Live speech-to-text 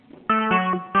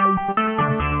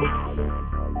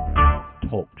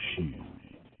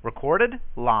recorded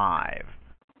live.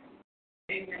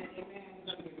 Amen, amen.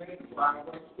 We're going to get ready for our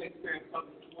worship experience on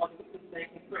this morning. We just thank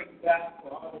and praise God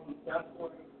for all of His done for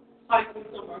us. How He's been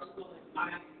so merciful and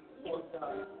kind towards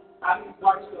us. How He's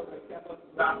watched over and kept us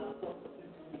throughout the course of this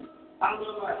week. I don't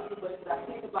know about you, but as I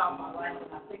think about my life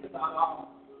and I think about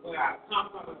all where I've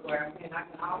come from and where I've been, I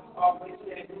can always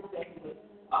share this day with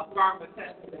a firm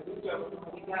attestment that we serve a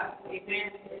mighty God.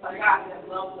 Amen. A God that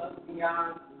loves us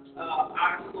beyond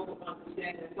our scope of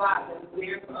understanding. God that is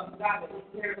there for us. God that is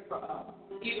there for us.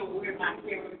 Even when we're not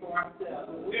caring for ourselves,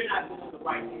 when we're not doing the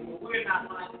right thing, when we're not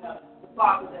lining up, the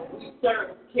Father that we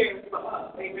serve cares for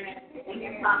us. Amen. And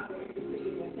He's constantly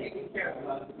receiving and taking care of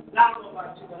us. And I don't know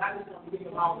about you, but I just want to give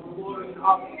Him all the glory and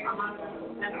all the honor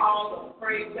and all the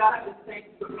praise. God, I just thank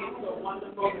you for being so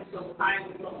wonderful and so kind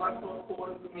and so merciful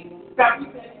towards me. God, we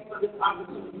thank you for this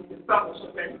opportunity to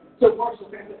fellowship and to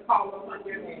worship and to call upon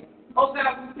your name. Oh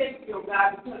God, we thank you, oh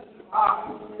God, because you are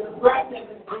the breath that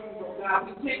is breathing, oh God.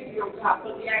 We thank you, oh God,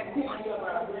 for the activity of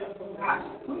our limbs, oh God.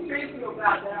 We thank you, oh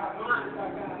God, that our minds, oh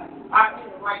God, are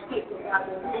in the right place, oh God,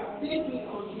 that we're thinking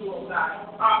on you, oh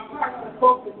God. Our hearts are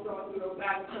focused on you, oh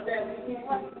God, so that we give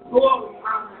you glory,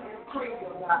 honor, and praise,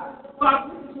 oh God.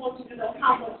 Father, we just want you to know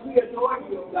how much we adore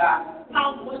you, oh God,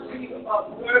 how much we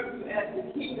observe you as the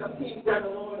King of Kings and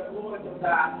the Lord of Lords, oh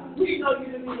God. We know you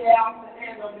to be the Alpha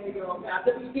and Omega, oh God,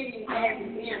 the beginning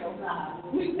and the end, oh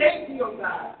God. We thank you, oh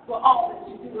God, for all that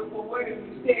you do and for where you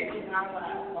stand in our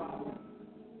lives, Father.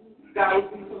 God,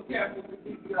 we be so careful to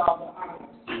give you all the honor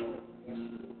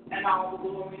and all the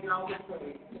glory and all the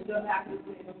praise. In the happy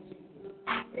name of Jesus.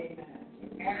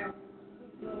 Amen.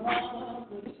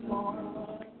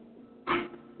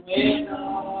 When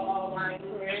all my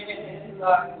friends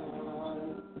are gone,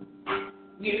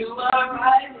 you are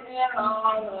right there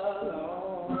all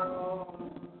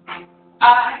alone. I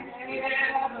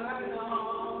never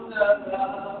known the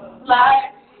love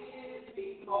like this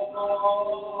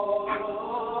before.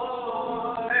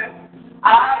 I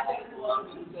just want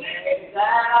to say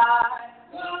that I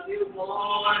love you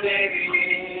more than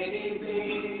anything.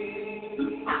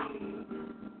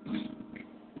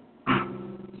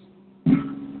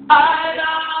 I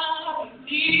love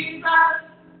Jesus.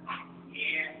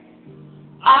 Yeah.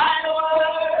 I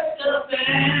worship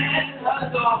and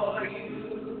adore you.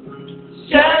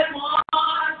 Just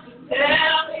want to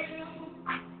tell you,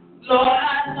 Lord,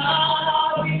 I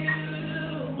love you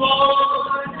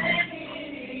more than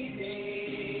anything.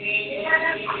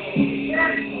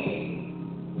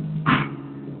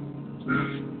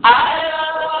 I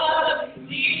love you,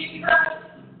 Jesus.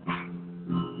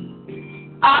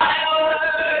 I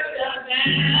worship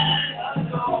and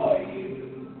adore you.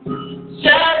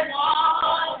 Just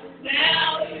want to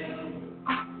tell you,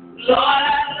 Lord,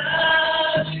 I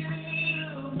love you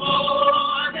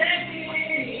more than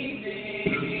anything.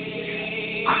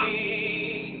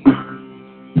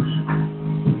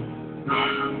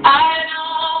 I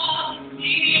love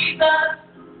Jesus.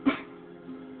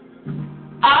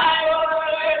 I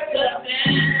worship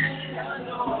and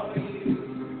adore you.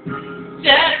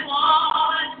 Just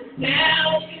want to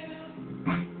tell you,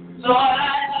 Lord,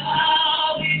 I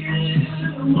love you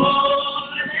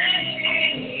more than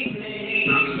anything.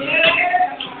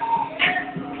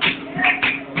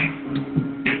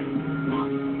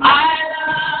 I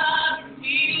love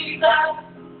Jesus.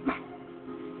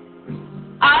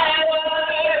 I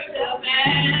worship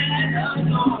and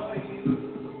adore you.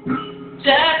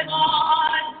 Just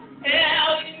want to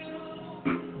tell you,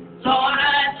 Lord, I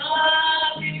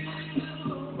love you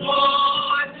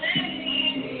more than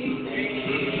anything.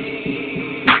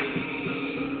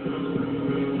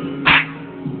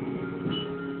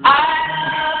 I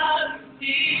love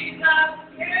Jesus,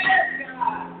 yes,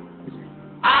 God.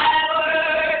 I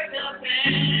worship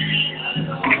and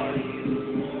adore you.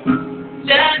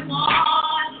 Just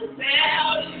want to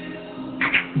tell you,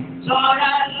 Lord, I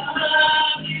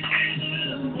love you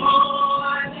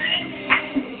more than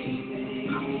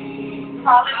anything.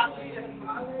 Hallelujah.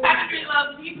 I really love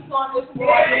Jesus on this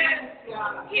morning.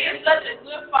 He is such a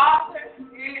good father.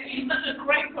 He's such a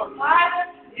great provider.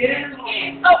 He is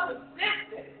so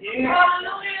consistent.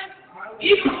 Hallelujah.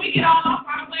 Even when we get all off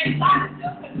our way, God is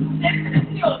still consistent and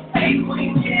still faithful.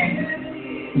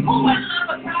 Who would love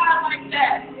a God like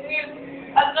that?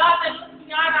 A God that looks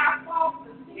beyond our faults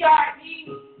and see our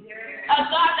needs. A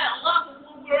God that loves us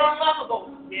when we're unlovable.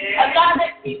 A God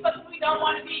that keeps us when we don't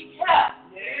want to be kept.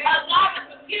 A God that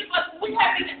forgives us when we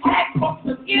haven't even asked for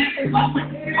forgiveness. Who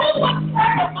would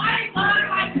serve a mighty God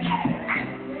like that?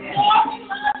 Lord, we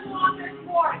love you on this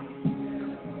morning.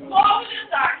 Lord, we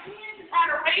lift our hands in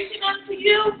adoration unto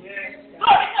you.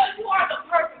 Lord, because you are the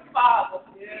perfect Father.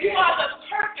 You are the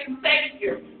perfect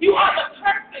Savior. You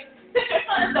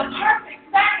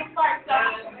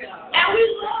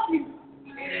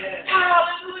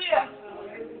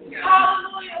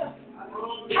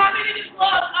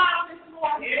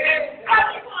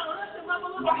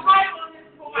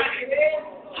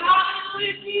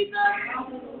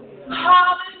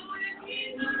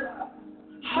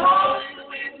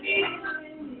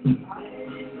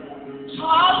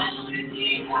Hallelujah,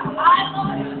 Jesus. I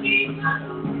love you, Jesus.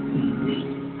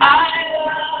 I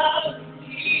love you,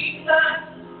 Jesus.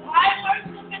 I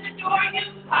worship and adore you.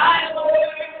 I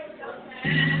worship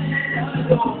and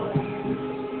adore you.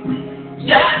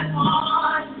 Just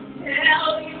want to tell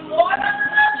you, Lord, I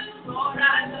love you. Lord, I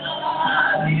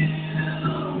love you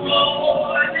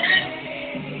more than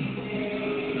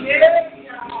anything. Yes,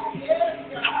 God. Yes,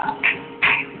 God.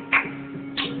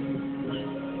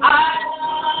 I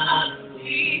love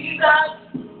Jesus.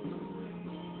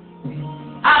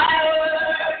 I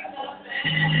worship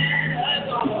and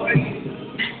adore you.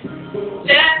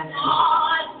 Just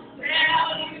want to tell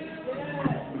you,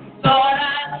 Lord, I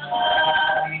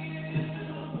love you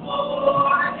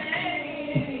more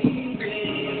than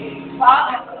anything.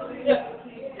 Hallelujah.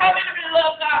 How many of you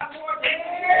love God more than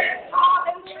anything?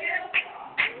 Hallelujah.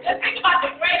 Just think about the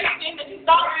greatest thing that you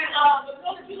thought you love, the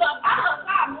one that you love. I love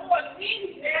God more than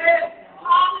anything.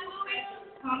 Hallelujah.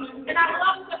 And I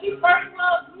love him because he first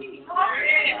loved me.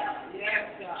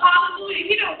 Hallelujah. Hallelujah.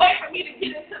 He didn't wait for me to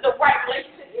get into the right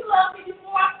relationship. He loved me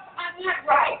before I'm not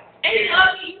right. And he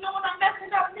loves me even when I'm messing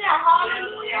up now.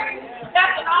 Hallelujah.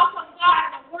 That's an awesome God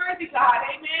and a worthy God.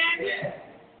 Amen.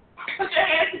 Put your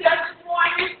hands together this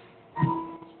morning.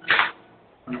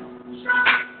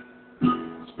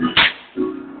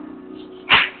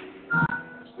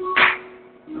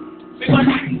 We're going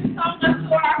to sing the song to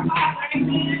our Father.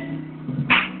 Amen.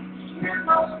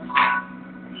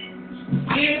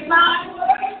 Here's my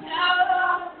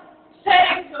worship,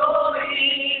 take joy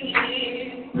in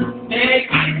it,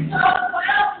 make it so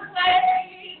well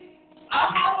played. I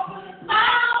hope a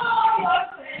smile on your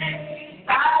face, I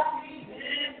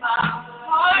present my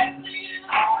heart to you,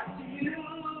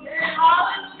 hallelujah,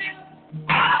 I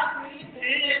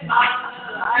present my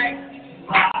life to you.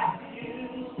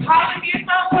 Hallelujah, here's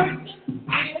my worship,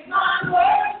 here's my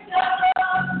worship,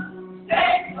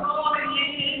 take joy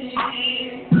in it.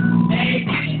 Make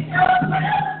it so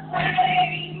well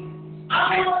played. I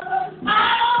want to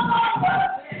smile on your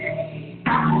face. I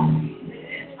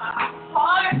present my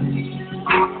heart to you.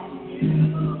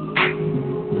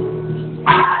 I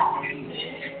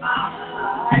present my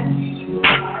life to you.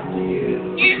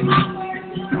 Here's my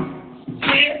worship.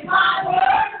 Here's my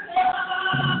worship.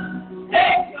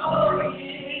 Take joy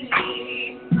in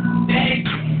it. Make it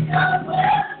so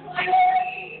well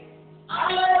played. I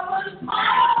want to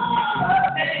smile on your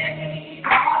face. I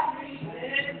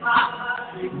present my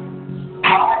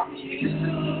heart to you.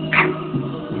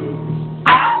 I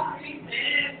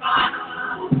present my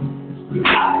life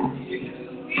to you.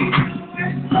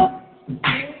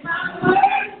 Here's my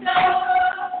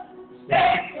worship.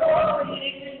 Take joy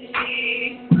in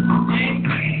it. Make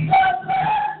me so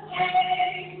blessed.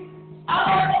 I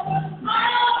want to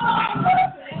smile on your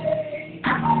face. I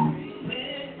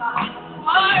present my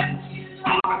heart to you.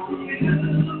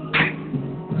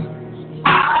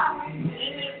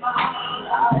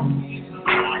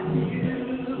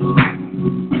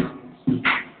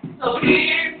 So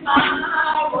here's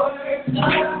my worship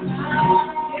now.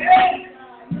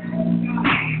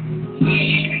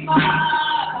 Here's my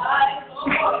life,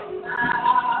 Lord,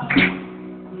 now.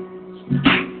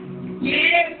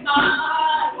 Here's my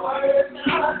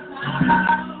worship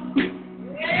now.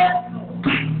 Yes, Lord.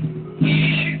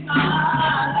 Here's my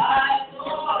life,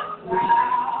 Lord,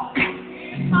 now.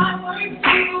 Here's my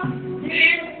worship.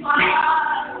 Here's my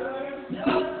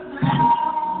worship now.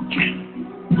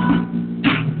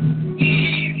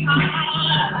 Here's my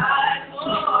life,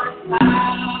 Lord,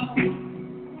 now.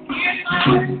 Here's my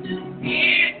worship.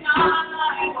 Here's my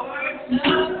worship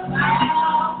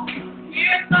now.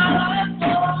 Here's my life,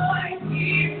 Lord.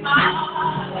 Here's my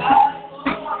life,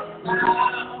 Lord,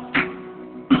 now.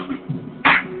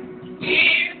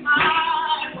 Here's my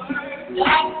worship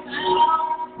now.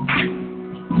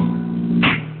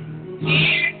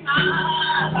 Here's my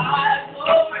life,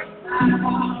 Lord,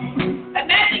 now.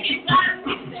 Imagine if God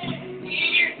said,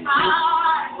 here's my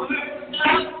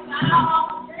worship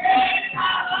now. Here's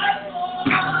my life, Lord.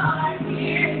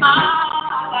 Here's my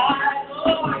life,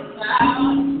 Lord, now.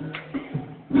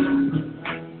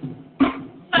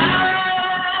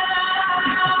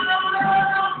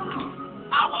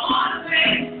 I want to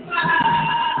make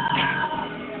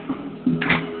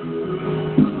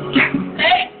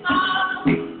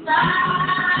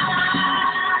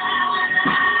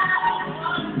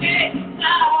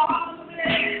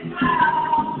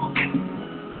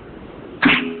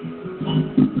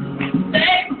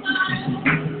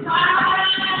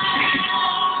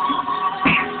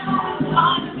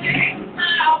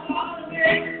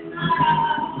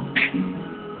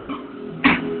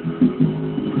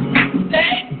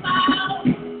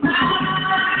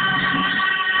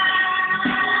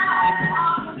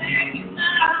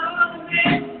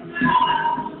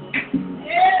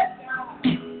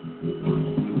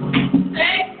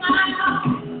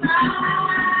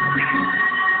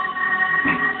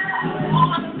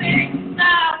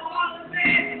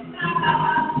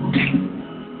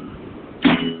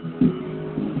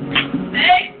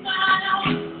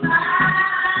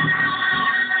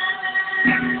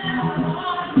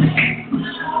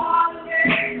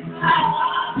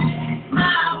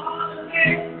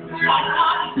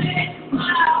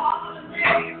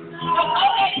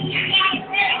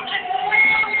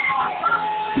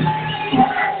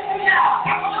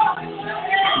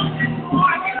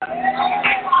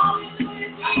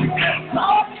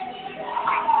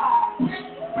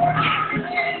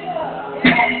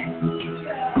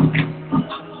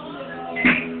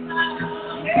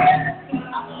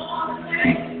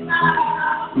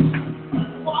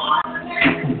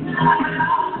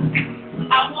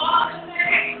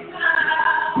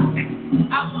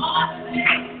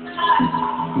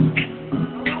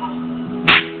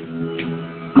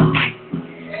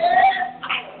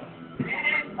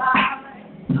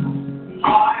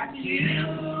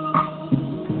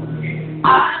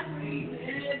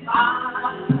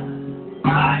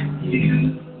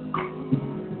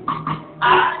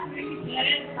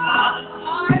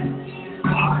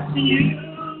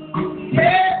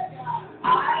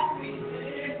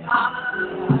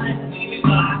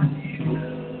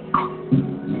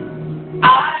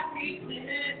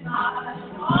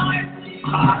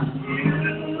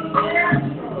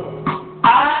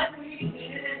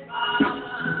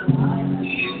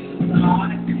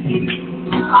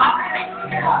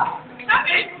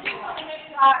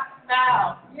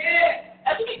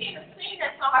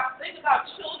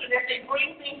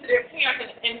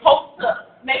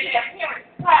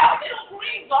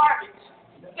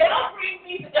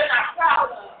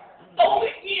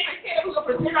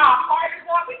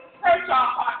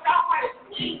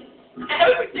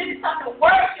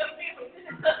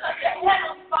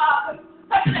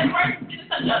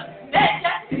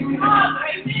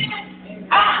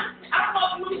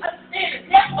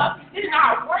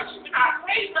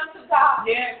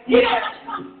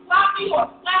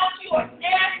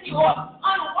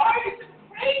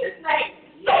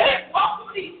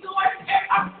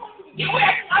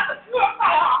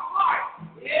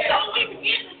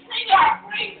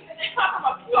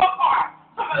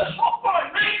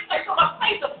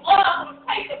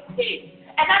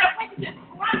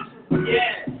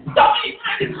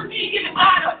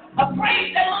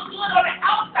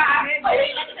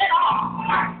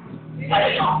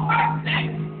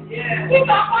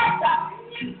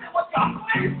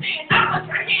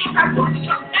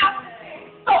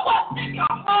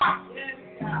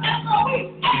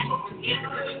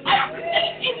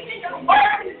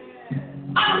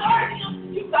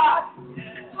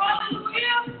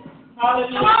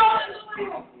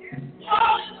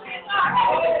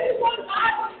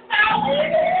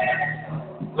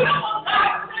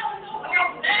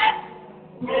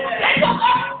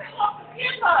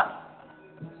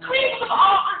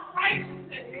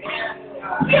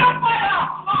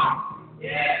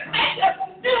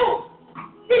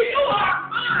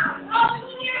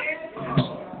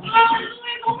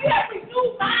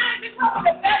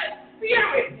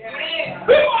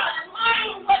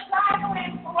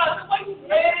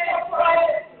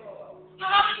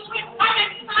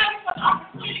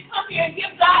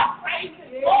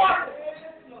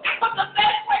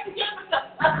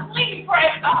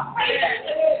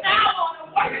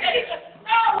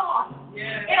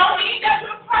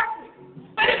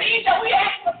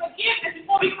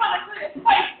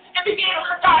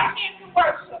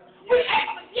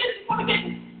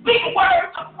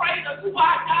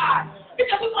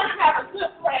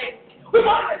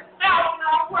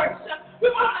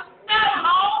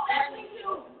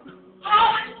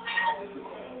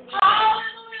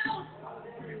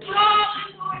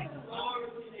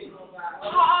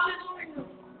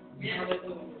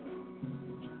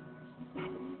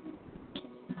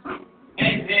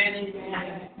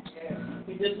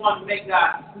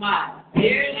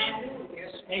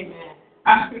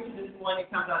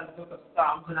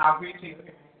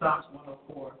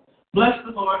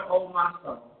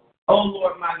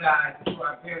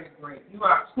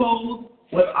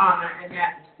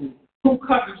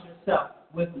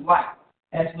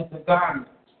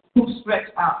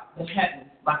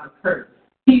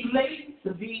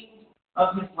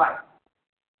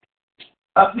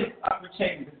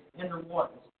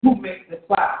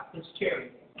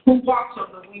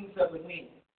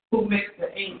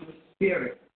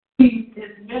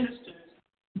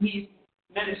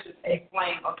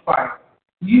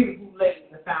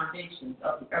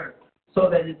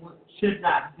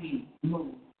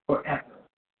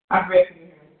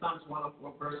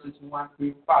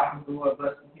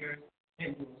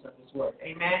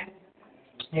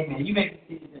Amen. You may be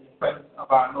seated in the presence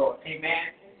of our Lord.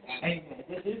 Amen. Amen.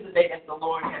 This is the day that the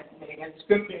Lord has made, and the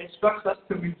Scripture instructs us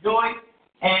to rejoice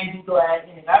and be glad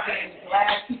in it. I've been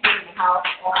glad people in the house.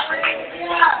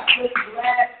 Just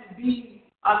glad to be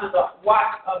under the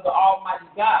watch of the Almighty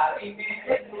God. Amen.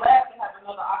 Just glad to have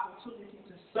another opportunity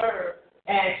to serve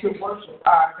and to worship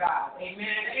our God. Amen.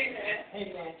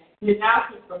 Amen. The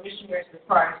announcements from Missionaries to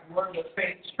Christ Word of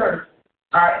Faith Church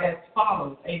are as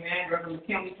follows. Amen. Reverend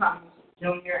Kelly Thomas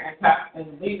Jr. and Pastor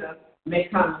Lita May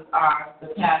Thomas are the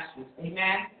pastors.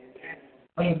 Amen.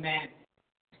 Amen.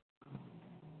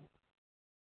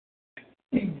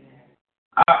 Amen.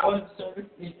 Our order of service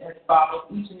is as follows.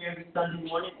 Each and every Sunday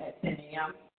morning at 10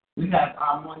 a.m. we have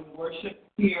our morning worship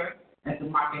here at the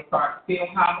Market Park Field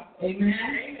House.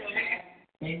 Amen.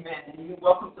 Amen. And you're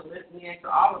welcome to listen in to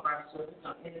all of our services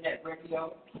on internet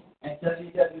radio at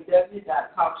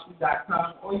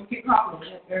www.talkshoe.com, or you can call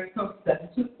me at area code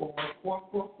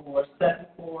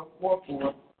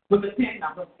 724-444-7444 with the PIN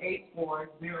number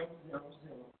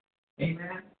 84000.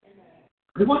 Amen.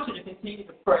 We want you to continue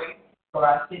to pray for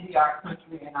our city, our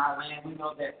country, and our land. We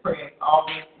know that prayer is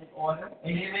always in order.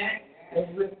 Amen. As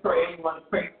we pray, we want to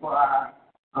pray for our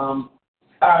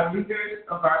leaders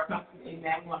of our country.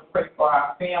 Amen. We want to pray for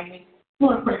our families. We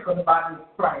want to pray for the body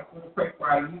of Christ. We want to pray for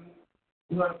our youth.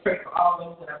 We want to pray for all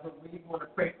those that are bereaved. We want to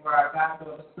pray for our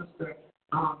goddaughter, sister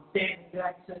Sandy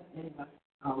Jackson, in the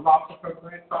loss of her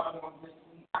grandfather on this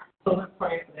week. So let's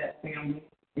pray for that family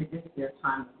in this their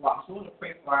time of loss. We want to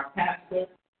pray for our pastor,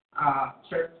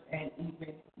 church, and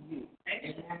even you.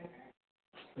 Amen.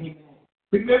 Amen.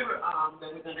 Remember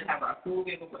that we're going to have our food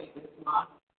giveaway this month.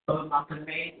 So the month of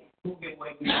May, food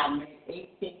giveaway will be on May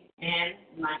 18th and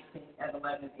 19th at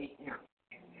 11 a.m.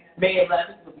 May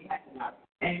 11th will be having our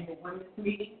annual women's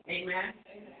meeting. Amen.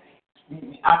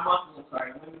 Amen. Our monthly,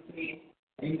 women's meeting.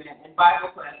 Amen. And Bible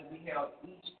class will be held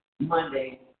each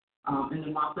Monday in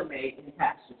the month of May in the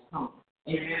pastor's home.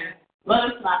 Amen. Let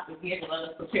us not forget and let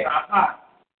us prepare our hearts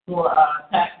for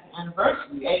pastor's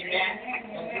anniversary. Amen.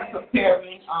 And we're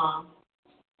preparing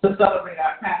to celebrate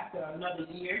our pastor another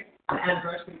year. The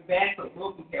anniversary banquet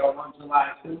will be held on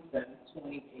July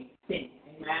 2018.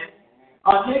 Amen.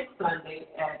 On next Sunday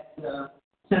at the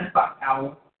 10 o'clock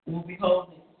hour, we'll be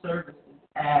holding services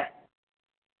at,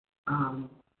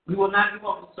 we will not be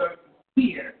holding services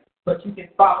here, but you can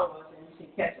follow us and you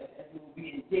can catch us as we will be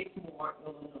in Dixmoor,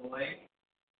 Illinois.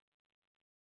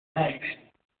 Amen.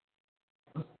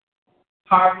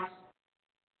 Harvest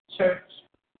Church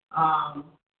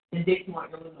in Dixmoor,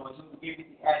 Illinois. We will give you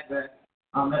the address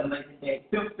at a later date.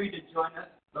 Feel free to join us.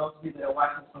 Those of you that are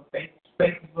watching us on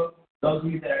Facebook, those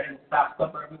of you that are in the South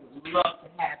Suburb, we would love to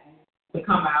have you to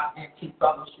come out and keep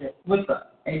fellowship with us.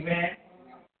 Amen.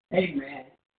 Amen.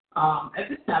 At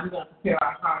this time, we're going to prepare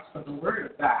our hearts for the Word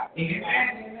of God. Amen.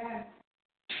 Amen.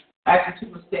 As you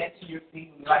two will stand to your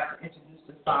feet, we'd like to introduce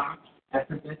the song and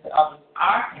present to others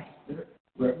our pastor,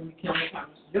 Reverend Kelly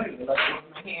Thomas Jr. Let's give him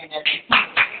a hand as we come.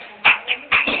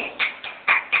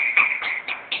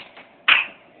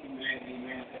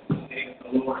 Amen. That's the day that the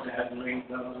Lord has made.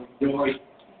 Rejoice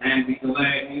and be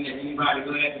glad. Anybody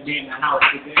glad to be in the house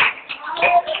today?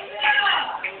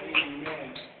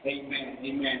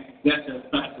 Amen. Just as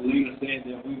Pastor Lena said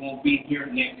that we won't be here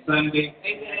next Sunday.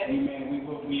 Amen. We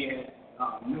will be at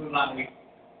New Life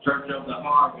Church of the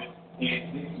Harvest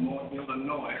in Dixmoor,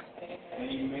 Illinois.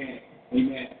 Amen.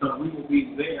 So we will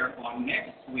be there on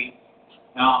next week,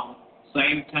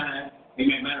 same time.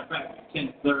 Amen. Matter of fact,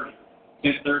 10:30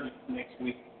 next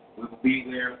week. We will be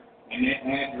there, and that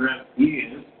address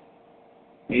is,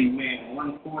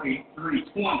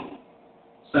 14320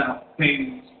 South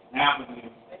Page Avenue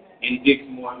in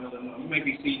Dixmoor, Illinois. You may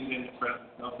be seated in the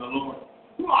presence of the Lord.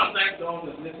 We want to thank those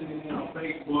that's listening in on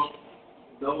Facebook,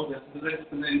 those that's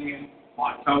listening in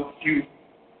on TalkShoe.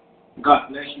 God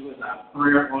bless you is our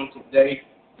prayer on today.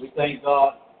 We thank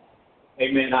God.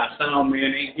 Amen. Our sound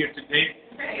man ain't here today.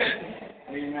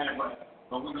 Amen. But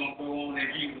we're going to go on in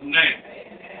Jesus' name.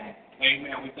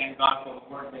 Amen. We thank God for the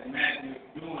work that Matthew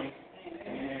is doing.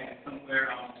 Amen. Somewhere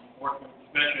working with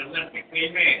Special Olympics.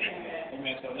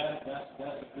 Amen. So that's a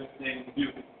good thing to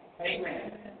do. Amen.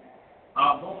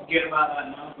 Don't forget about our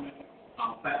announcement.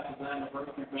 Pastor's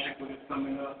anniversary banquet is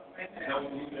coming up. Those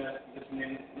of you that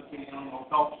listening, looking on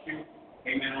TalkShoe.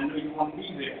 Amen. I know you want to be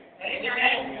there.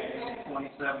 Amen.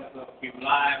 27th of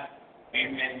July.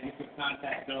 Amen. You can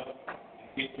contact us and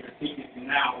get your tickets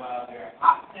now while they're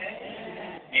hot.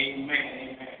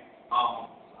 Amen. Our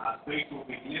space will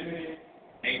be limited.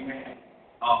 Amen.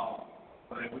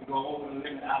 But if we go over the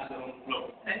limit, I'll sit on the floor.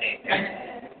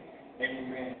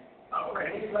 Amen. All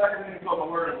right. Anybody ready for the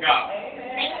Word of God?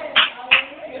 Amen.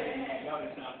 y'all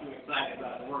just sound too excited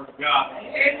about the word of God.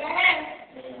 Amen.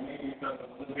 And maybe because it's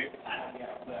a little bit cloudy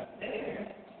outside.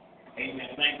 Amen.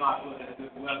 Thank God for the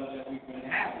good weather that we've been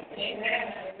having.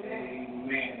 Amen.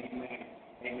 Amen. Amen.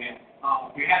 Amen.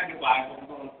 If you have your Bible, we're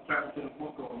going to turn to the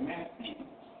book of Matthew.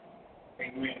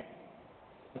 Amen.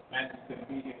 Matthew could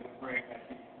be here to pray as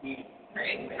he is.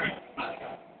 Amen.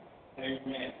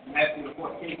 Amen. Matthew the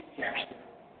 14th chapter.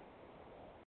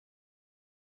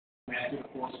 Matthew the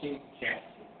 14th chapter.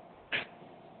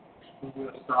 We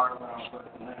will start around verse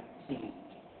 19.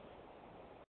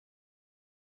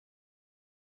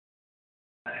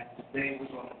 And today we're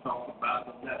going to talk about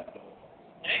the leftovers.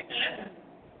 Amen.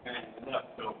 And the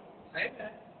leftovers.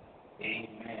 Amen.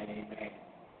 Amen. Amen.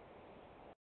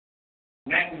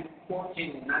 Matthew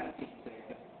 14 and 19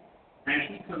 says, and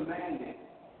he commanded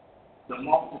the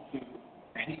multitude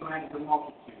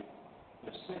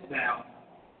to sit down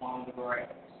on the grass,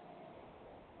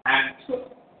 and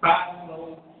took 5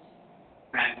 loaves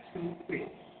and 2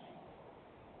 fish,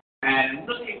 and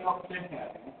looking up to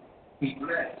heaven, he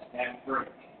blessed and broke,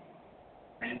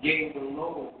 and gave the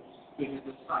loaves to his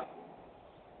disciples,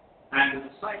 and the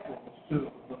disciples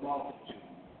to the multitude.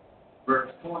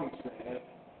 Verse 20 says,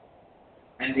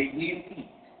 and they did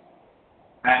eat,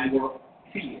 and were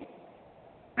filled,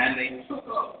 and they took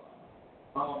up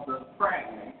of the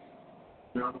fragments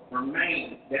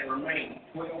that remained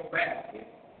 12 baskets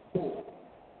full.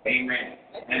 Amen.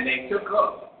 And they took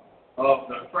up of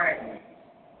the fragments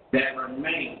that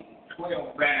remained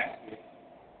 12 baskets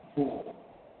full.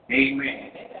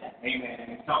 Amen. Amen. And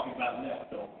he's talking about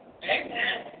leftovers.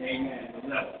 Amen. Amen. The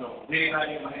leftovers.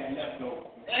 Anybody ever had leftovers?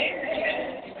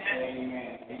 Amen. Amen.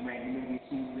 Amen. You may be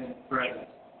seated in the presence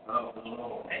of the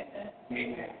Lord.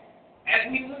 Amen.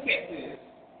 As we look at this,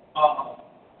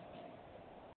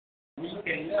 we look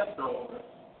at leftovers,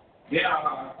 there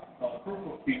are a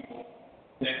group of people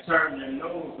that turn their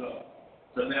nose up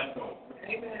to leftovers.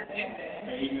 Amen.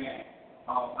 Amen.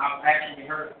 I've actually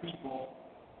heard people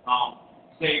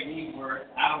say these words,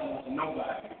 I don't want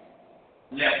nobody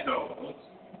leftovers.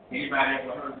 Anybody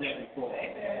ever heard that before?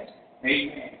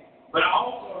 Amen. But I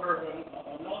also heard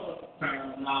another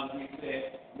terminology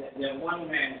said that one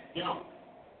man's junk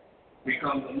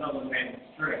becomes another man's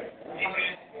stress.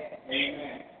 Amen.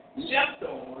 Amen.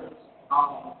 Leftovers,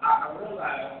 I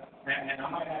realize, and I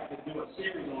might have to do a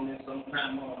series on this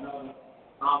sometime or another,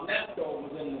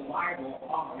 leftovers in the Bible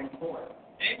are important.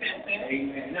 Amen.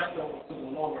 Amen. Leftovers to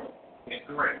the Lord is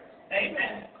correct.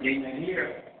 Amen. Amen.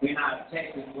 Here in our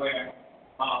Texas where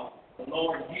the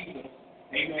Lord Jesus,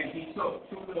 amen, he took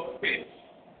 2 little fish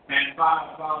and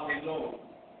 5 barley loaves.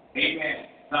 Amen.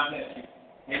 God bless you.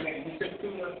 Amen. He took 2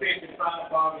 little fish and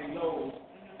 5 barley loaves,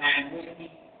 and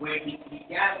when he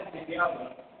gathered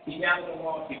together, he gathered them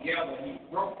all together. He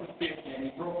broke the fish and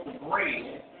he broke the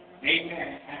bread.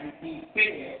 Amen. And he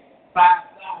fed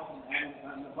 5,000.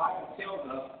 And the Bible tells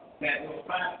us that there were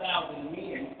 5,000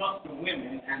 men plus the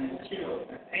women and the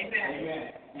children. Amen. Amen.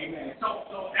 Amen.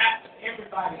 So after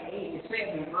everybody ate, it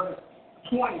says in verse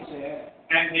 20 says,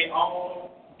 and they all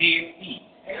did eat.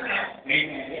 Amen.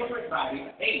 Amen.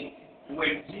 Everybody ate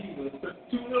when Jesus took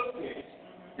 2 little fish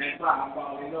and 5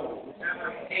 barley loaves.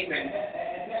 Amen.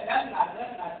 That's not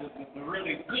the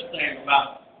really good thing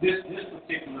about this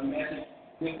particular message.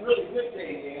 The really good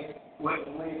thing is when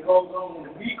it goes on in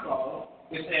the recall,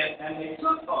 it says, and they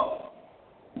took up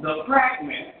the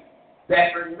fragment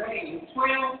that remained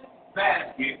 12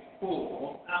 baskets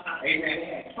full. Amen.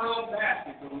 They had 12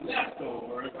 baskets of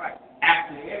leftovers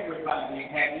after everybody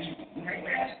had eaten.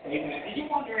 Amen. And you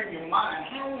wonder in your mind,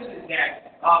 how is it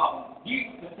that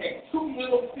Jesus could take 2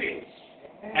 little fish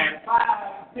and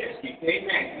 5 biscuits?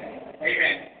 Amen.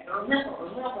 Amen.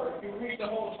 Remember, if you read the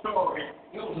whole story,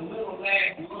 it was a little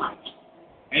lad's lunch.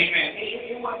 Amen.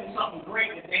 It wasn't something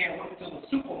great that they had went to the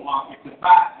supermarket to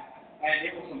buy, and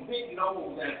it was some big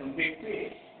loaves and some big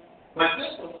fish. But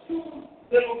this was 2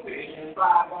 little fish and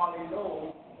 5 barley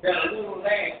loaves that a little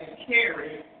lad could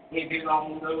carry in his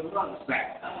own little lunch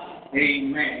sack.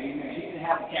 Amen. Amen. He didn't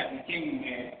have a Captain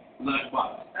Caveman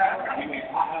lunchbox. Amen.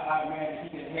 I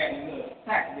imagine he just had a little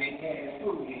sack that he had his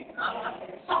food in.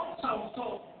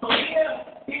 So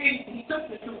he took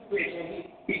the 2 fish and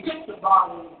he took the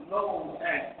barley loaves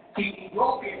and he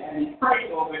broke it and he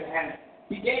prayed over it and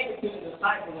he gave it to the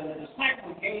disciples and the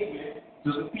disciples gave it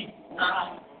to the people.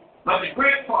 But the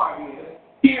great part is,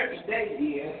 here today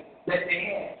is that they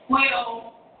had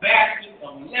 12 baskets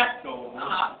of leftovers.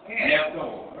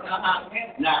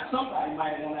 Now, somebody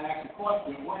might want to ask the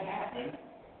question, what happened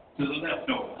to the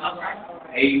leftovers?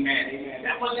 Amen.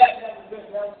 That was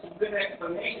some good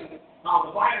explanation.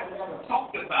 The Bible never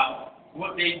talked about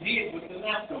what they did with the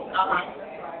leftovers.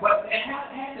 But there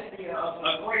had to be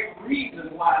a great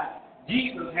reason why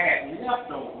Jesus had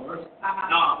leftovers,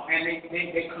 and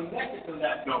they collected the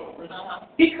leftovers.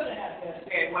 He could have just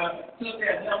said, well, since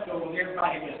there's leftovers,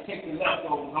 everybody just take the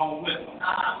leftovers home with them.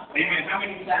 Amen. How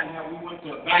many times have we went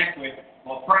to a banquet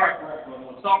or prayer breakfast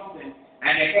or something,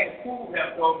 and they had food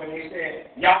left over, and they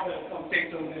said, y'all better come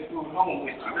take some of this food home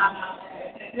with you.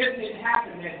 This didn't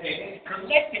happen that day. They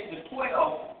collected the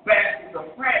 12 baskets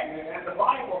of fragments, and the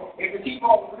Bible, if you keep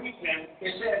on reading,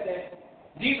 it says that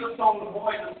Jesus told the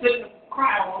boys to sit and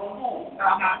cry on the home.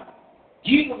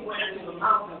 Jesus went into the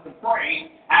mountains to pray,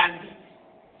 and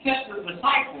he sent the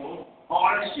disciples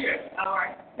on a ship. All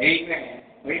right. Amen.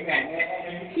 Amen.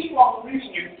 And you keep on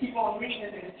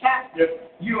reading, this chapter,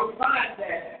 you'll find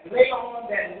that later on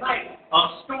that night,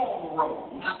 a storm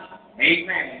arose.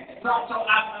 Amen. So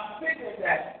I figured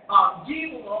that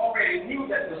Jesus already knew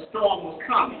that the storm was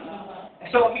coming.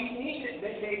 So they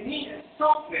needed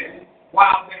something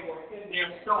while they were in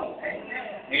their storm.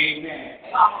 Amen.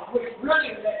 Which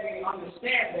really let me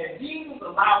understand that Jesus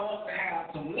allowed us to have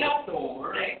some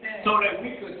leftovers so that we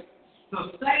could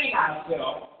sustain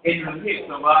ourselves in the midst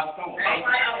of our storm.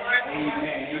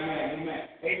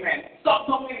 Amen.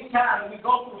 So many times we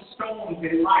go through storms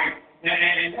in life,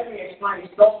 and let me explain,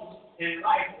 storms in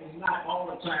life is not all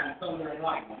the time thunder and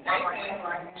lightning.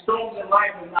 Storms in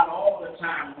life is not all the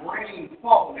time rain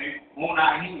falling on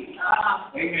our head.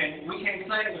 Amen. We can't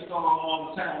sing the song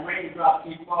all the time. Raindrops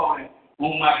keep falling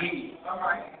on my head.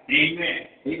 Amen.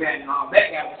 That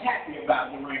guy was happy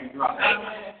about the raindrops.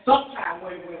 Sometimes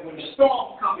when the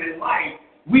storms come in life,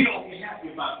 we don't get happy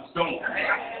about the storm.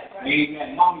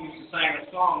 Amen. Mama used to sing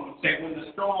a song that said, when the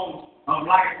storms of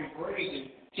life is raging,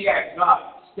 she asked God,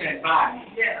 stand by me.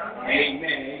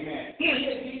 Amen.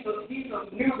 Jesus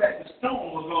knew that the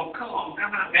storm was going to come,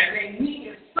 and they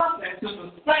needed something to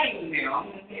sustain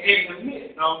them in the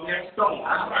midst of their storm.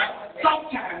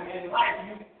 Sometimes in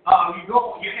life,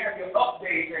 you have your up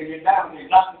days and your down days.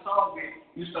 Dr. Salzman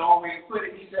used to always put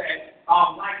it, he said,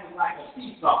 life is like a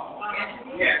seesaw.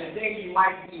 Today you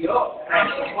might be up, and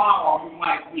tomorrow you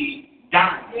might be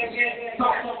down.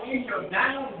 So in your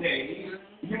down days,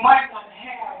 you might not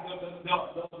have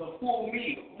the full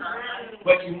meal,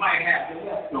 but you might have the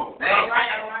leftovers.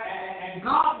 And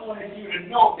God wanted you to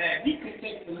know that you can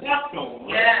take the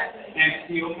leftovers and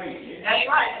still make it.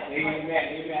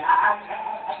 Amen.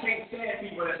 I can't stand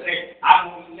people that say, I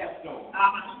don't eat leftovers.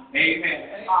 Amen.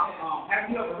 Have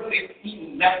you ever really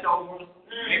eaten leftovers?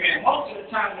 Amen. Most of the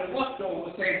time, the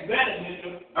leftovers taste better than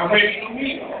the original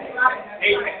meal.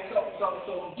 Amen.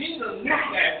 So Jesus knew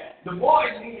that the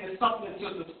boys needed something to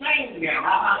sustain them,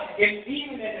 and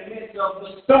even in the midst of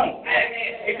the storm.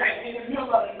 Amen. In the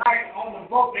middle of the night on the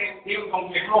boat, they still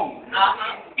gonna get home.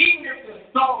 Even if the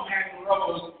storm hadn't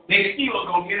rose, they still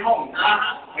gonna get home.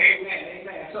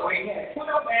 Amen. So he had 12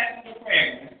 baskets of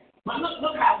fragments. But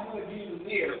look how good Jesus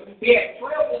is. He had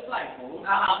 12 disciples,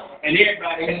 and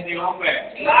everybody had their own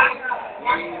basket.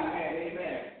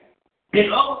 Amen.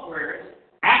 In other words,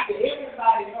 after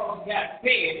everybody else got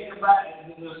fed,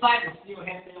 the disciples still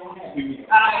had their own happy meal.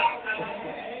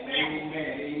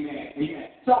 Amen.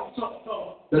 So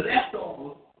the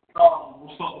leftovers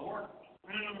was for the workers.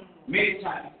 Many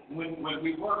times when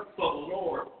we work for the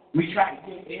Lord, we try to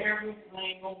get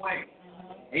everything away.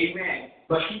 Amen.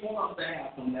 But he wants us to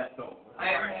have some leftovers.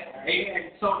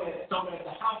 Amen. So that the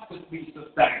house could be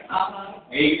sustained.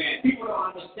 Amen. People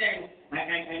don't understand,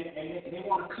 and they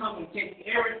want to come and take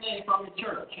everything from the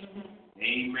church.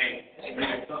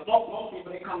 Amen. So most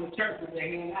people, they come to church with their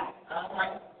hand out.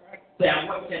 Say,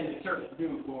 what can the church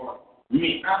do for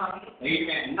me?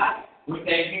 Amen. Not with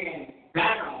their hand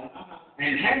down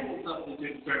and handing something to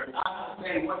the church.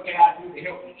 Saying, what can I do to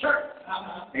help the church?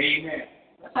 Amen.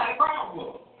 That's how the crowd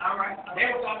was. They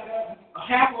was out there,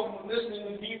 half of them were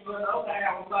listening to Jesus, and the other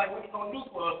half was like, what are you going to do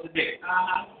for us today?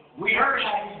 We heard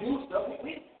how you do stuff.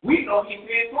 We know he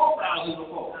fed 4,000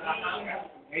 before.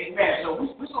 Amen. So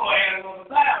we're going to add another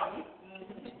 1,000,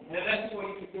 and let's see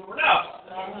what he can do with us.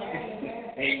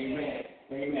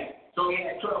 Amen. So he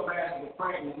had 12 baskets of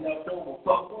fragments left over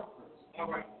for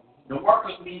workers. The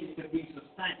workers needed to be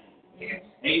sustained.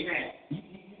 Amen.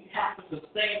 You have to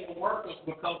sustain the workers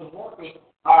because the workers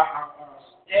are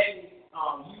steady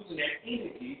using their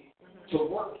energy to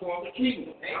work for the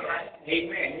kingdom.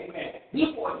 Amen.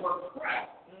 These boys worked for Christ.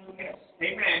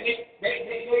 Amen.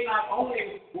 They not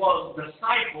only was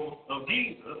disciples of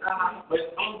Jesus, but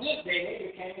on this day they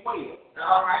became waiters.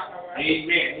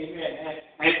 Amen.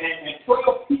 And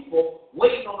 12 people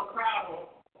waiting on a crowd of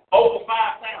over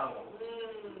 5,000.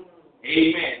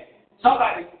 Amen.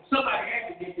 Somebody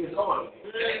had to get this order.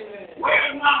 Wait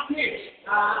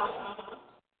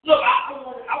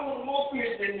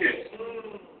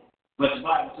but the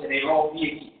Bible said they all did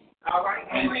eat. All right.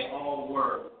 And they all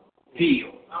were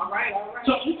filled. All right. All right.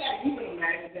 So you can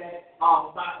imagine that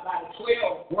by the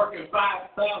 12 working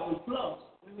 5,000 plus,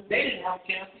 they didn't have a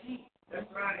chance to eat. That's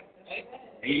right.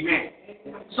 Amen.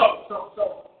 So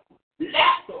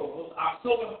leftovers are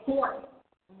so important.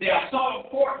 They are so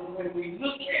important when we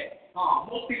look at.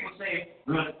 Most people say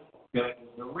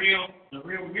the real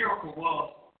miracle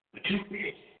was the 2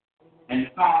 fish and the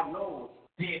 5 loaves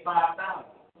fed 5,000.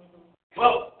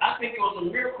 Well, I think it was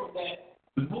a miracle that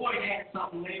the boy had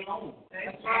something later on.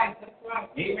 That's right. That's right.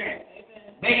 Amen.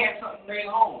 They had something later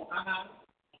on.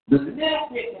 The little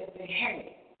bit that they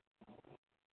had,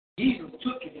 Jesus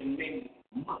took it and made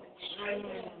much.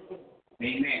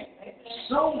 Amen.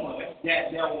 So much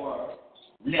that there were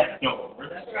leftovers.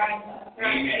 That's right.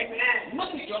 Amen. Look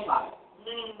at your life.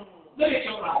 Look at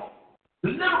your life. The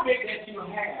little bit that you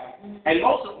have, and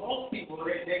most people,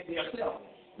 they're selfish.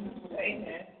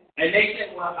 Amen. And they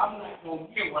say, well, I'm not going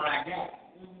to give what I got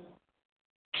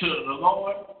to the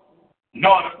Lord,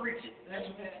 nor the preacher.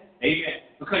 Amen.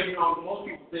 Because, most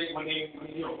people think when they give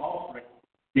an offering,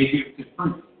 they give it to the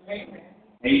preacher. Amen.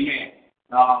 Amen.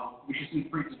 We should see the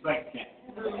preacher's bank account.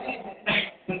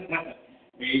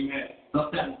 Amen.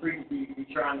 Sometimes the preacher be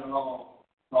trying to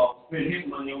spend his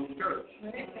money on the church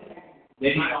that he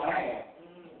don't have.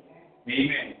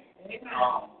 Amen.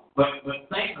 But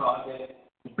thank God that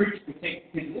the preacher can take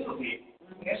his little bit,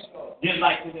 just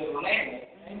like the little lad,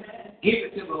 give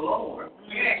it to the Lord,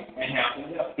 and have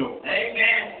the leftover.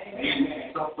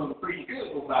 Amen. So the preacher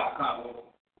could go buy a car with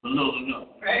a little enough.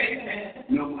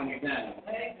 No money down.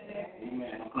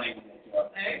 Amen. I'm claiming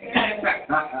that,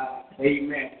 y'all.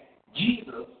 Amen.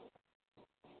 Jesus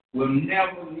will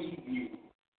never leave you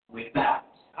without.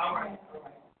 All right.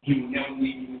 He will never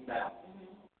leave you without.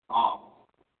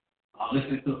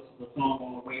 Listen to the song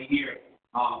on the way here.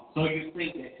 So you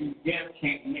think that you just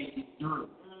can't make it through,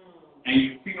 and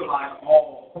you feel like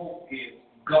all hope is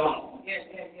gone.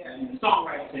 And the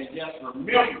songwriter said, just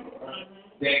remember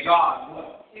that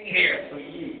God cares for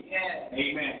you.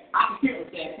 Amen. I can hear it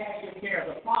saying, cast your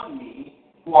cares upon me,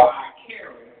 for I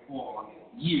care for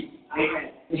you.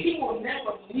 Amen. And he will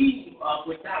never leave us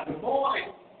without. The boys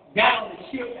got on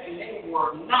the ship and they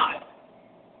were not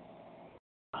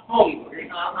hungry.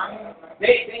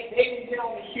 They didn't get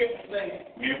on the ship and say,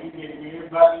 yeah, we gave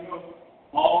everybody else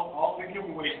all the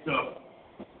giveaway stuff.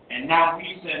 And now we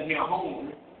sitting here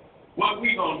hungry. What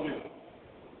we gonna do?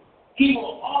 He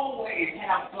will always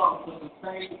have something to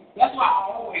sustain. That's why I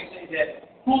always say that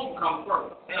food comes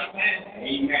first.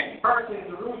 Amen. First in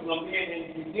Jerusalem, then in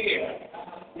Judea,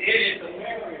 then in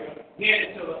Samaria, then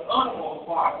into the uttermost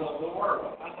parts of the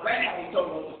world. That's how he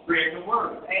told us to spread the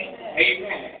word.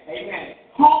 Amen.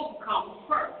 Home comes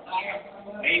first.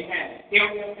 Amen. If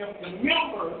the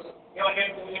members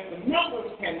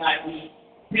cannot eat,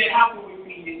 then how can we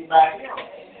feed anybody else?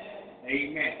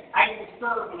 Amen. I get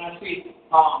disturbed when I see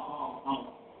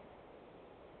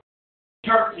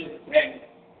churches and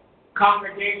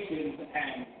congregations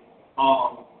and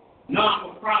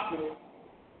non-for-profit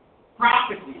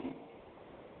property.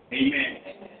 Amen.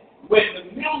 When the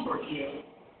membership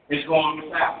is going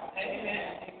without.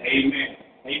 Amen.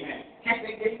 Can't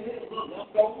they get this little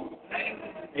leftover?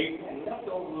 Amen.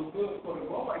 Leftover is good for the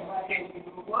Lord. Why can't we do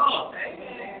it well?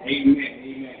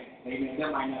 Amen. That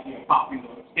might not be a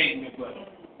popular statement, but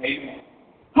amen.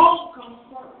 Home comes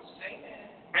first.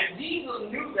 And Jesus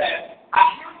knew that I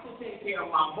have to take care of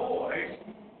my boys.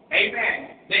 Amen.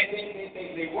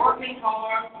 They working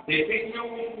hard. They sitting here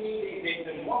with me. They've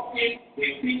been walking.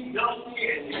 Their feet dusty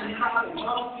and they're proud and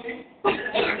dusty.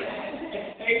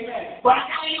 Amen. But I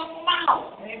gotta help them out.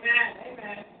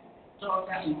 Amen. So I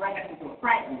got some rations of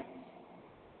fragments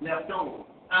left over.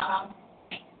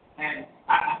 And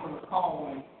I can recall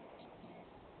when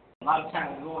a lot of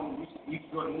times we used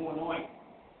to go to New Orleans.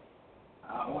 I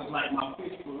always liked my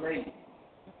fish fillet.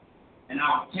 And I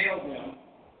would tell them,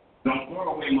 don't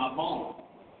throw away my bones.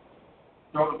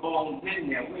 Throw the bones in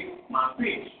there with my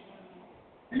fish.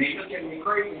 And they look at me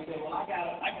crazy and say, well, I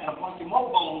got a bunch of more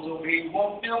bones over here. You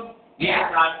want them?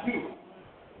 Yes, I do.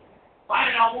 Why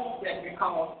did I want that?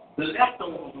 Because the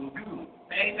leftovers were good.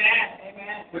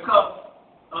 Amen. Because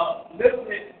little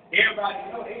bit, everybody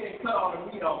know they didn't cut all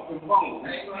the meat off the bones.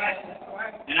 That's right.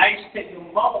 And I used to take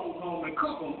them bones home and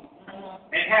cook them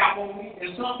and have more meat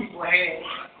than some people had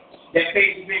that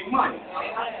paid big money.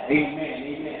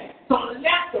 Amen. So the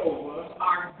leftovers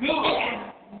are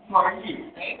good for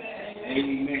you.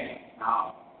 Amen.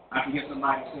 Now, I can get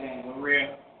somebody saying, well, Rev,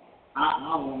 I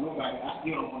don't want nobody, I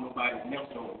still don't want nobody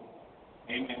leftovers.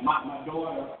 Amen. My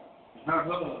daughter and her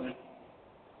husband,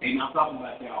 amen, I'm talking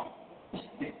about y'all.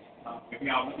 If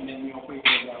y'all looking at me on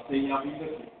Facebook, y'all see y'all be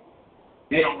looking.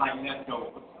 They don't like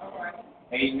leftovers. All right.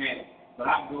 Amen. But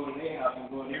I can go to their house and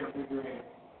go to their refrigerator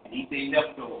and eat their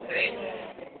leftovers. Amen.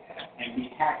 And be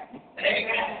happy.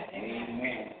 Amen.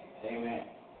 Amen. Amen.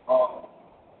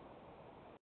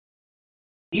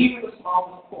 Even the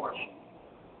smallest portion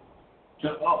to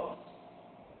us,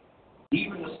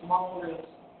 even the smallest,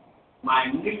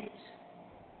 minute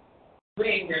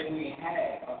thing that we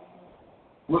have,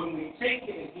 when we take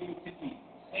it and give it to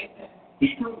Jesus,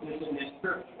 He proved this in this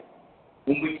scripture.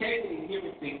 When we take it and give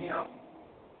it to Him,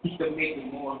 He can make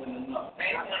it more than enough.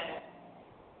 Amen.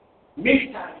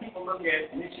 Many times people look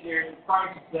at missionaries of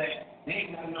Christ and say, they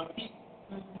ain't got enough people.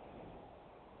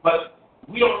 But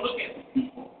we don't look at the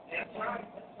people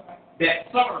that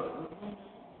serve.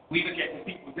 We look at the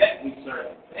people that we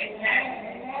serve.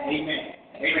 Amen. Amen.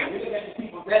 Amen. We look at the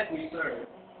people that we serve.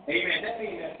 Amen. That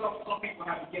means that some people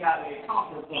have to get out of their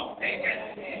comfort zone.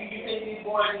 Amen. You think these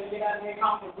boys didn't get out of their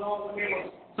comfort zone when they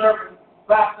were serving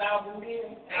 5,000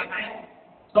 men? Amen.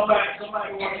 Somebody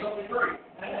wants something great.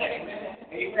 Amen.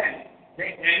 Amen.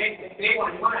 They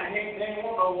want wine. They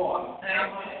want no water.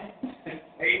 Amen.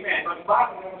 Amen. But the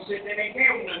Bible never said that they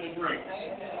gave them nothing to drink.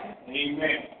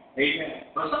 Amen. Amen.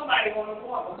 But somebody wants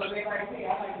water because they like me.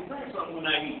 I like to drink something when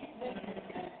I eat.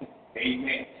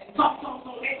 Amen. So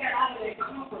they got out of their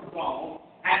comfort zone,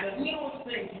 and the littlest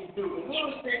things you do, the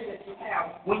littlest things that you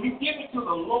have, when you give it to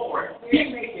the Lord,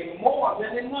 He makes it more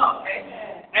than enough.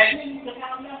 Amen. And then you can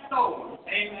have leftovers.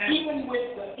 Amen. Even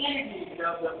with the energy, the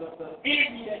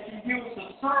energy that you use to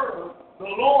serve the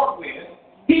Lord with,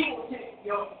 He will take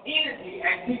your energy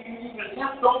and give you even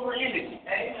leftover energy.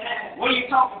 Amen. What are you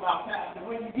talking about, Pastor?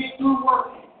 When you get through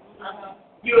working,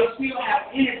 you'll still have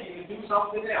energy to do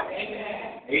something else.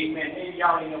 Amen. Amen. Maybe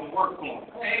y'all ain't never worked for Him.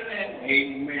 Amen.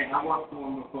 Amen. I worked for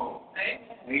Him before.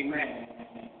 Amen.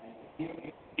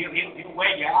 He'll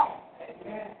weigh you out.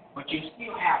 Amen. But you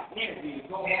still have energy to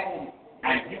go home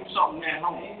and do something at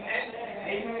home.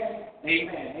 Amen.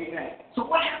 Amen. Amen. So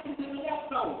what happened to the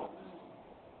leftovers?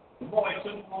 The boys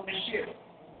took them on the ship.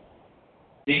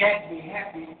 They had to be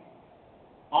happy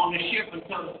on the ship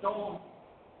until the storm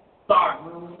started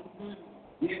brewing.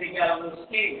 Then they got a little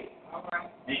scared. All right.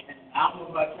 And I don't know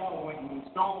about y'all, when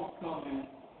storms come and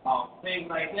things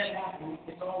like that happen,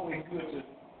 it's always good to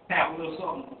have a little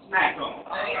something to snack on.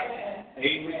 Amen.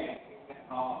 Amen.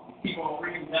 Keep on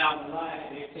reading down the line.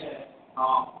 They said,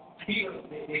 Peter,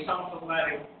 they saw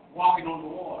somebody walking on the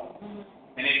water,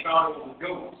 and they thought it was a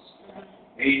ghost.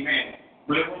 Amen.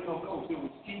 But it wasn't no ghost, it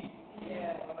was Jesus.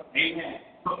 Yeah. Amen.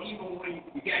 So even when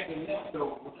you got the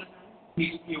leftovers,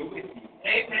 He's still with you.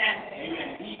 Amen.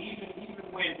 Amen.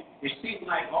 Even when it seems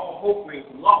like all hope is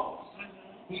lost,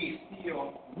 He's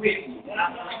still with you.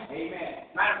 Amen.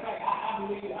 Matter of fact, I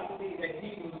believe that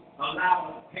Jesus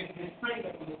allowed His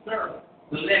finger to stir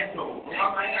the leftovers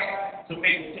to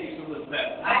make it taste a little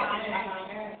better.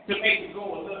 To make it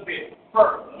go a little bit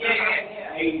further.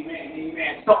 Yeah. Amen.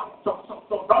 Amen. So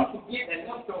don't forget that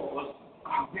leftovers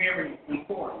are very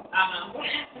important. What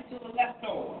happened to the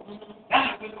leftovers?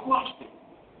 That's a good question.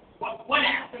 What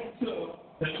happened to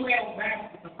the 12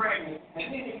 baskets of pregnant?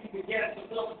 And then if you could get us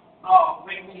a look,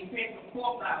 when we fed the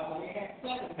 4,000, they had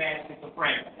 7 baskets of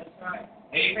pregnant. That's right.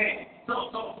 Amen.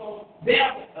 So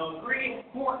there's a great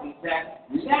importance that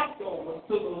leftovers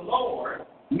to the Lord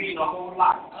mean a whole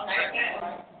lot.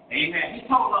 Amen. Amen. He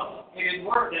told us in His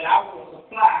word that I will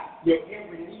supply your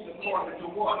every need according to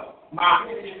what? My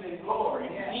riches and glory.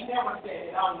 He never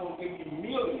said that I was going to give you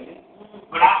millions,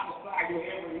 but I'll supply your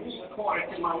every need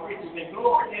according to my riches and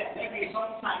glory. That means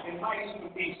sometimes it might even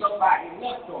be somebody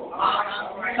leftover.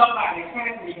 Somebody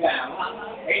family down.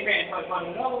 Amen. But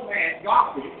another man's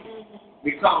garbage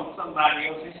becomes somebody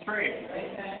else's treasure.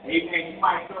 Amen. You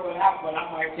might throw it out, but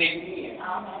I might take it in.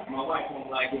 My wife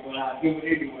won't like it, but I'll do it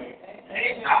anyway.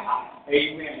 Amen.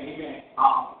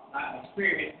 I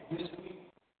experienced this week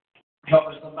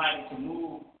helping somebody to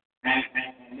move, and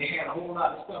they had a whole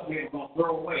lot of stuff they were going to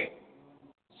throw away.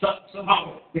 Some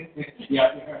of it,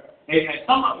 amen.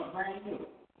 Some of it brand new.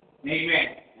 Amen.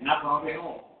 And I brought it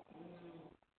home.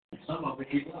 And some of it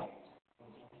he liked.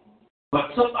 But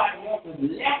somebody else's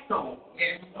leftovers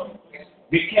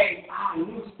became our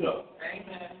new stuff.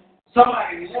 Amen.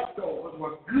 Somebody's leftovers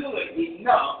were good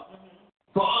enough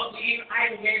for us to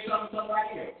even gave something to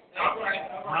somebody else. All right.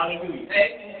 Hallelujah.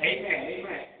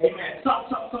 Amen. So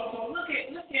look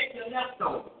at your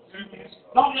leftovers.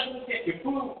 Don't just look at your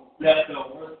food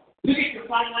leftovers. Look at your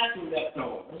financial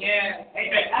leftovers. Yeah.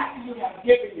 Amen. After you have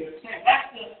given your check,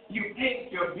 after you paid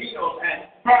your bills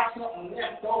and have something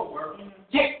left over,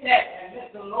 take that and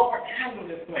let the Lord handle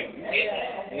this thing.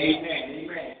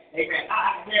 Amen.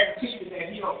 I guarantee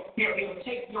He'll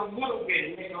take your little bit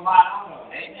and make a lot out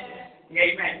of it.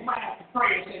 Amen. You might have to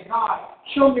pray and say, God,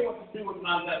 show me what to do with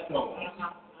my leftovers.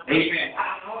 Amen.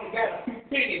 I only got a few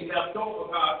pennies left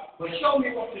over, God, but show me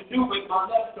what to do with my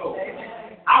leftovers.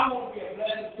 I want to be a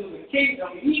blessing to the kingdom,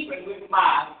 even with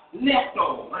my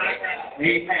leftovers.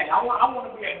 Amen. I want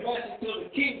to be a blessing to the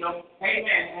kingdom.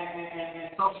 Amen.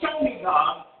 And so show me,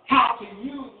 God, how to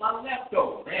use my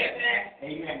leftovers.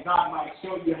 Amen. God might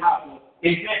show you how to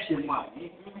invest your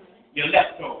money, your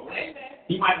leftovers.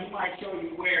 He might show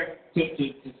you where to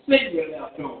send your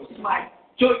leftovers. He might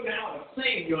show you how to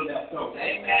save your leftovers.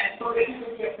 Amen. So that you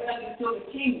can be a blessing to the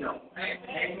kingdom.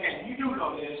 Amen. You do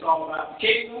know that it's all about the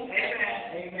kingdom.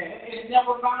 Amen. It's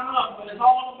never about us, but it's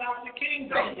all about the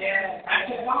kingdom.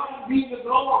 And to God be the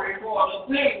glory for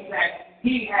the things that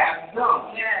He has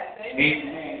done.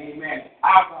 Amen.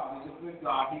 Our God is a good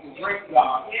God. He's a great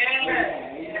God.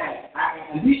 Amen.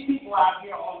 And these people out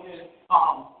here on this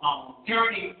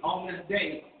journey on this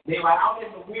day, they were out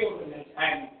in the wilderness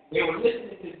and they were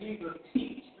listening to Jesus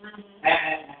teach.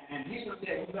 And Jesus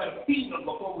said, we better feed them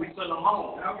before we send them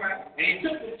home. And He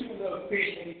took the 2 little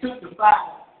fish and He took the 5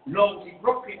 loaves, He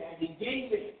broke it and He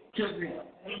gave it to them.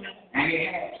 And they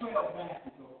had 12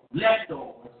 baskets of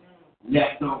leftovers.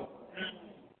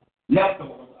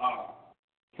 Leftovers are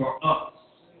for us.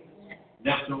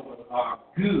 Leftovers are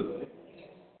good.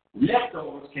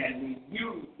 Leftovers can be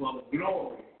used for the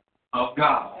glory of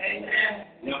God.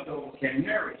 Leftovers can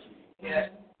nourish you.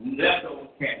 Leftovers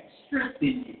can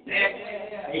strengthen you.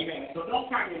 Amen. So don't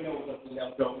turn your nose up to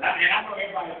leftovers. I know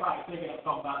everybody probably thinking of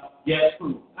talking about just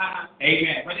food.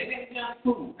 Amen. But it ain't just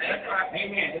food.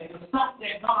 Amen. It's the stuff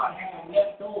that God has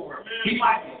left over. He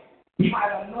might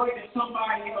have anointed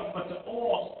somebody else, but the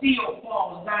oil still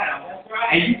falls down.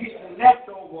 And you get the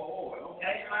leftover oil.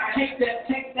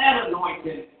 Take that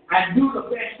anointing and do the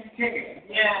best you can.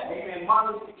 Amen.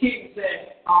 Martin Luther King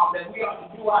said that we ought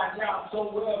to do our job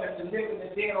so well that the living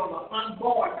and dead or the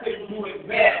unborn couldn't do it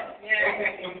better.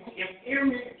 Amen. If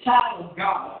every child of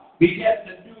God begins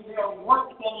to do their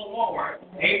work for the Lord,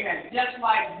 amen, just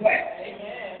like that,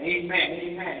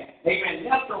 amen,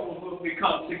 leftovers will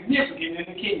become significant in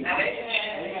the kingdom.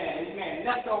 Amen.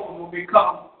 Leftovers will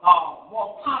become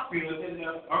more popular than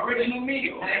the original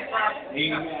meal.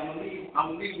 Amen. I'm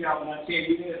going to leave y'all when I tell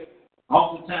you this.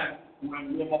 All the time,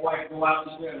 when me and my wife go out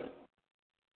to dinner,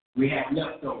 we have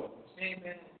leftovers.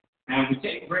 And we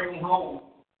bring them home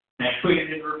and put it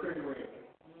in the refrigerator.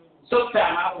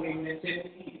 Sometimes I don't even intend to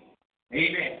eat it.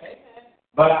 Amen.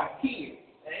 But our kids,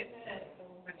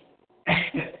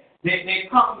 they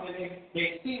come and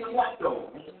they see the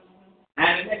leftovers.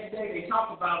 And the next day they talk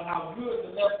about how good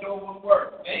the leftovers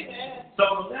were. So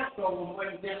the leftovers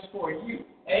wasn't just for you.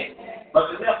 But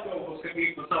the leftovers could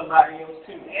be for somebody else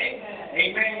too.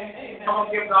 Amen. Come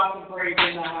on, give God some praise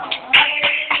in the house.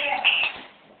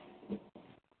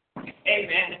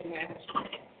 Amen.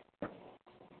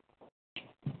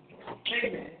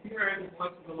 You heard the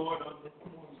voice of the Lord on this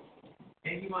morning.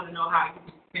 And you want to know how you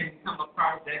can become a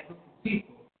part of that group of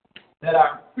people that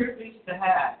are privileged to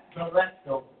have the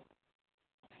leftovers.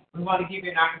 We want to give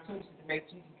you an opportunity to make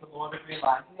Jesus the Lord of your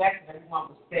life. We ask that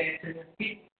everyone will stand to their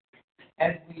feet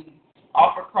as we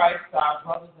offer Christ to our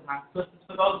brothers and our sisters.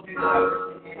 For those of you that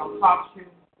are listening on Talk Show,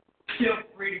 feel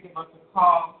free to give us a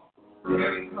call. The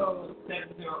area code is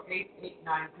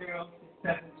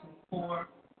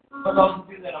 708-890-6724. For those of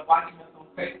you that are watching us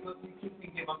on Facebook, you too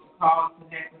can give us a call and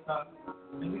connect with us.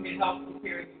 And we can help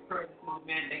prepare you further through the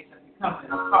mandate of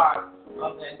becoming a part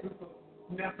of that group of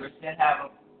members that have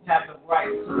the right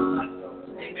to the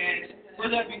leftovers. Amen.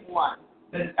 Will there be one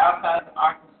that is outside the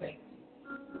ark of safety?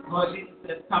 Lord Jesus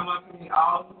says, come unto me,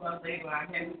 all who are labor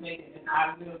and heavy laden, and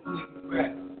I will give you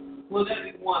rest. Will there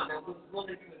be one that was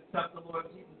willing to accept the Lord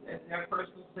Jesus as their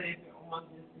personal Savior on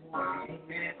this morning?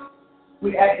 Amen.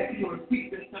 We ask that you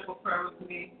repeat this simple prayer with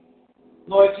me.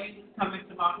 Lord Jesus, come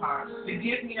into my heart.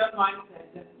 Forgive me of my sins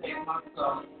and save my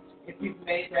soul. If you've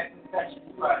made that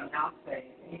confession, you are now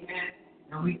saved. Amen.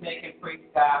 And we thank and praise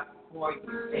God for you.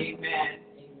 Amen.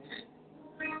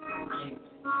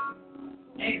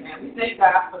 Amen. We thank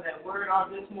God for that word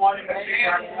on this morning.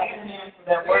 Amen. For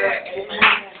that word. Amen.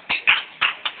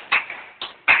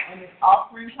 And it's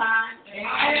offering time.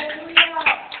 Amen.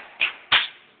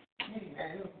 Amen.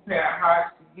 We'll prepare our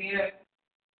hearts to give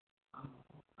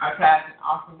our tithes and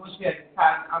offering. Once you have the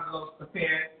tithes and envelopes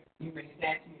prepared, you may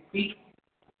stand to your feet.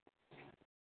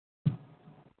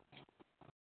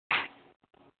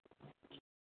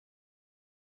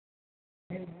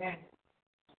 Amen.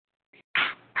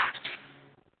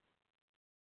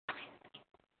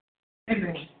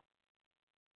 Amen.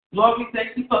 Lord, we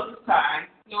thank you for this time.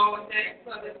 Lord, we thank you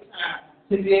for this time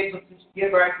to be able to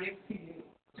give our gifts to you.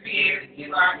 To be able to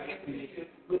give our gifts to you.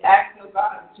 We ask, oh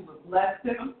God, that you would bless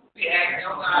them. We ask,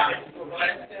 oh God, that you will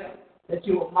bless them. That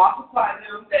you will multiply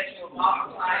them. That you will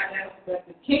multiply them. That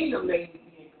the kingdom may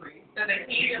be increased. That the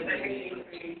kingdom may be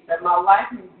increased. That my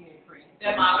life may be increased.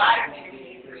 That my life may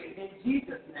be increased. In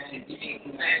Jesus' name. In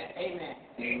Jesus' name. Amen.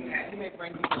 Amen. You may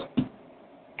bring me